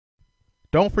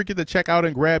Don't forget to check out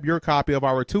and grab your copy of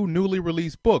our 2 newly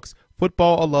released books,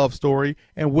 Football: A Love Story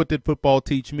and What Did Football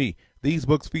Teach Me? These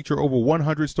books feature over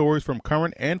 100 stories from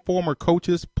current and former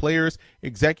coaches, players,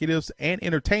 executives, and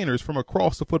entertainers from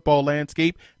across the football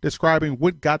landscape, describing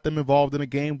what got them involved in the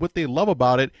game, what they love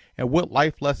about it, and what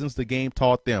life lessons the game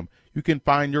taught them. You can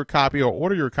find your copy or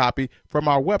order your copy from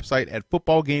our website at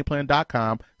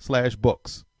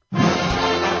footballgameplan.com/books.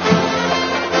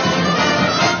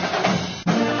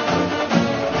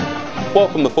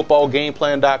 Welcome to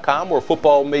footballgameplan.com, where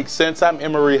football makes sense. I'm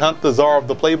Emery Hunt, the czar of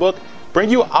the playbook. Bring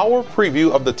you our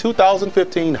preview of the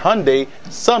 2015 Hyundai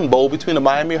Sun Bowl between the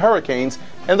Miami Hurricanes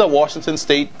and the Washington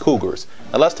State Cougars.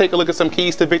 Now let's take a look at some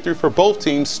keys to victory for both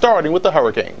teams, starting with the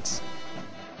Hurricanes.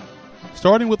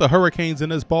 Starting with the Hurricanes in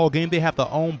this ball game, they have to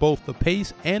own both the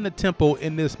pace and the tempo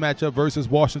in this matchup versus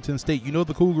Washington State. You know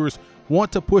the Cougars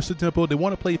want to push the tempo. They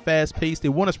want to play fast-paced. They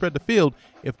want to spread the field.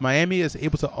 If Miami is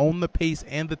able to own the pace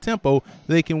and the tempo,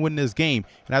 they can win this game.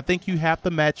 And I think you have to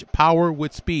match power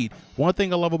with speed. One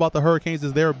thing I love about the Hurricanes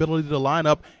is their ability to line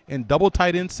up in double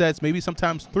tight end sets, maybe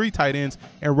sometimes 3 tight ends,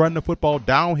 and run the football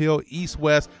downhill,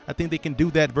 east-west. I think they can do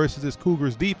that versus this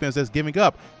Cougars defense that's giving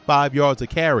up 5 yards a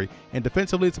carry. And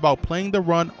defensively, it's about playing the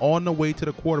run on the way to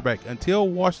the quarterback. Until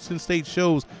Washington State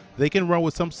shows they can run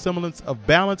with some semblance of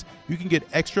balance, you can get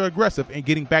extra aggressive in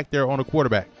getting back there on a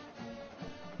quarterback.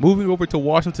 Moving over to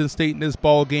Washington State in this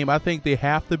ball game, I think they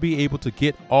have to be able to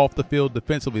get off the field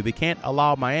defensively. They can't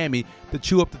allow Miami to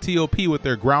chew up the TOP with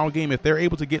their ground game. If they're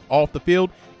able to get off the field,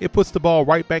 it puts the ball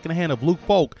right back in the hand of Luke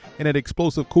Falk and an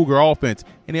explosive Cougar offense.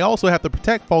 And they also have to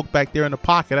protect Falk back there in the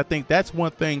pocket. I think that's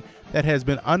one thing that has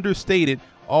been understated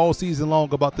all season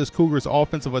long about this Cougars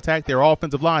offensive attack. Their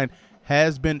offensive line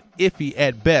has been iffy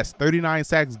at best. 39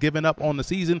 sacks given up on the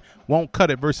season won't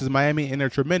cut it versus Miami and their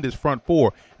tremendous front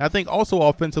four. And I think also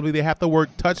offensively they have to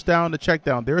work touchdown to check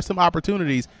down. There are some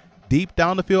opportunities deep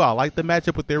down the field. I like the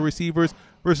matchup with their receivers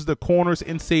versus the corners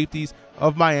and safeties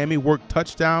of Miami. Work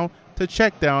touchdown to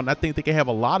check down. I think they can have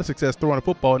a lot of success throwing the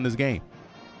football in this game.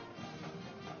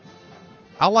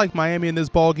 I like Miami in this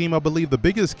ball game. I believe the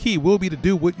biggest key will be to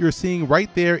do what you're seeing right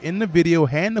there in the video,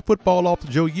 hand the football off to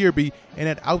Joe Yearby in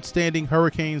that outstanding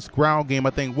Hurricanes ground game. I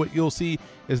think what you'll see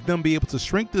is them be able to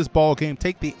shrink this ball game,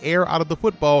 take the air out of the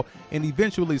football, and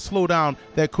eventually slow down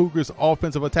that Cougars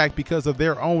offensive attack because of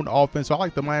their own offense. So I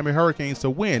like the Miami Hurricanes to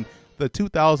win the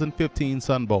 2015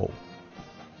 Sun Bowl.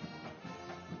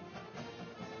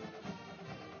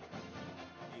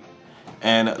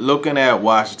 And looking at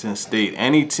Washington State,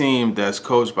 any team that's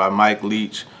coached by Mike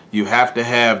Leach, you have to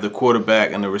have the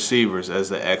quarterback and the receivers as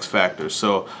the X factor.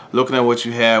 So looking at what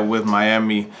you have with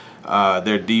Miami,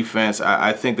 their defense,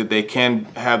 I think that they can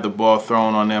have the ball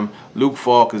thrown on them. Luke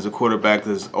Falk is a quarterback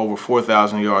that's over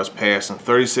 4,000 yards passing,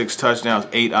 36 touchdowns,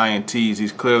 8 INTs.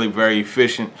 He's clearly very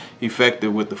efficient,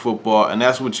 effective with the football, and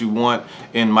that's what you want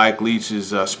in Mike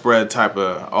Leach's spread type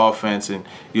of offense. And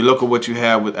you look at what you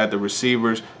have at the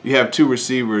receivers. You have 2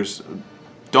 receivers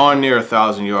darn near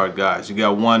 1,000-yard guys. You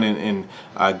got one in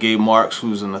Gabe Marks,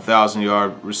 who's an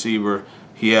 1,000-yard receiver.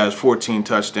 He has 14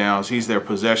 touchdowns. He's their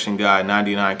possession guy,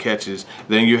 99 catches.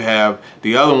 Then you have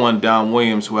the other one, Don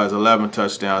Williams, who has 11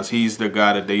 touchdowns. He's the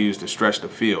guy that they use to stretch the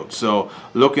field. So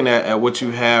looking at what you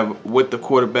have with the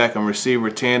quarterback and receiver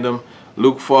tandem,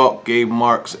 Luke Falk, Gabe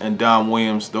Marks, and Don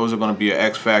Williams, those are going to be your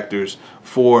X factors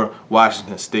for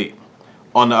Washington State.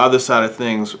 On the other side of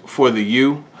things, for the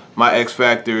U, my X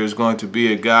factor is going to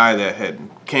be a guy that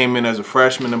came in as a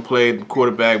freshman and played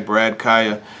quarterback, Brad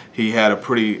Kaya. He had a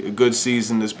pretty good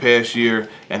season this past year,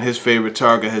 and his favorite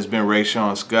target has been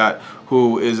Rayshawn Scott,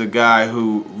 who is a guy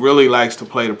who really likes to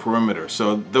play the perimeter.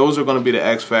 So those are going to be the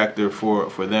X factor for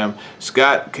them.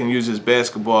 Scott can use his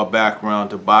basketball background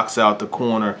to box out the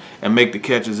corner and make the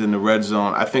catches in the red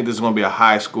zone. I think this is going to be a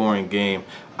high-scoring game.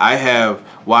 I have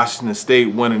Washington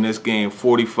State winning this game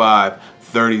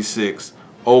 45-36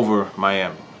 over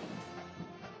Miami.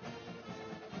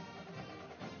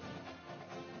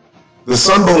 The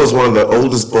Sun Bowl is one of the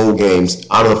oldest bowl games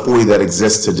out of the 40 that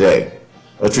exist today.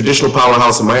 A traditional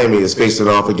powerhouse in Miami is facing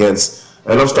off against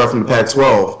an upstart from the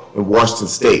Pac-12 in Washington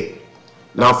State.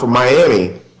 Now for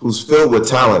Miami, who's filled with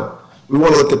talent, we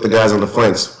want to look at the guys on the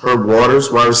flanks. Herb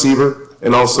Waters, wide receiver,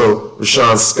 and also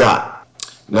Rashawn Scott.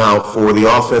 Now for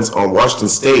the offense on Washington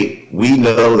State, we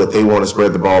know that they want to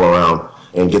spread the ball around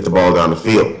and get the ball down the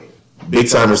field.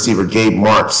 Big-time receiver Gabe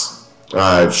Marks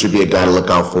should be a guy to look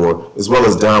out for, as well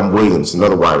as Don Williams,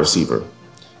 another wide receiver.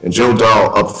 And Joe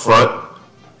Dahl up front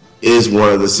is one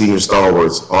of the senior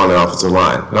stalwarts on the offensive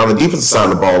line. And on the defensive side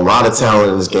of the ball, a lot of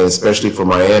talent in this game, especially for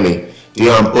Miami.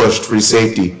 Deion Bush, free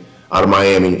safety out of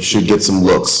Miami, should get some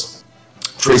looks.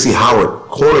 Tracy Howard,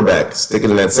 cornerback,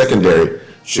 sticking in that secondary,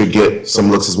 should get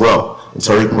some looks as well. And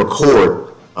Tariq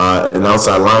McCord, an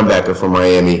outside linebacker from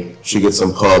Miami, should get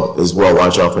some pub as well.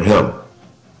 Watch out for him.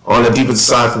 On the defensive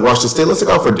side for Washington State, let's look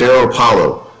out for Daryl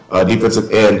Apollo,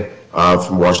 defensive end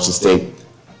from Washington State,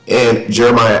 and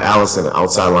Jeremiah Allison,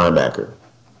 outside linebacker,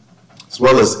 as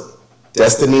well as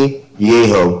Destiny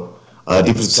Viejo,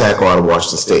 defensive tackle out of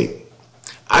Washington State.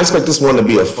 I expect this one to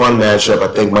be a fun matchup.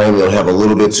 I think Miami will have a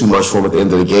little bit too much for them at the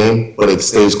end of the game, but it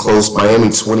stays close. Miami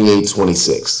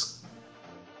 28-26.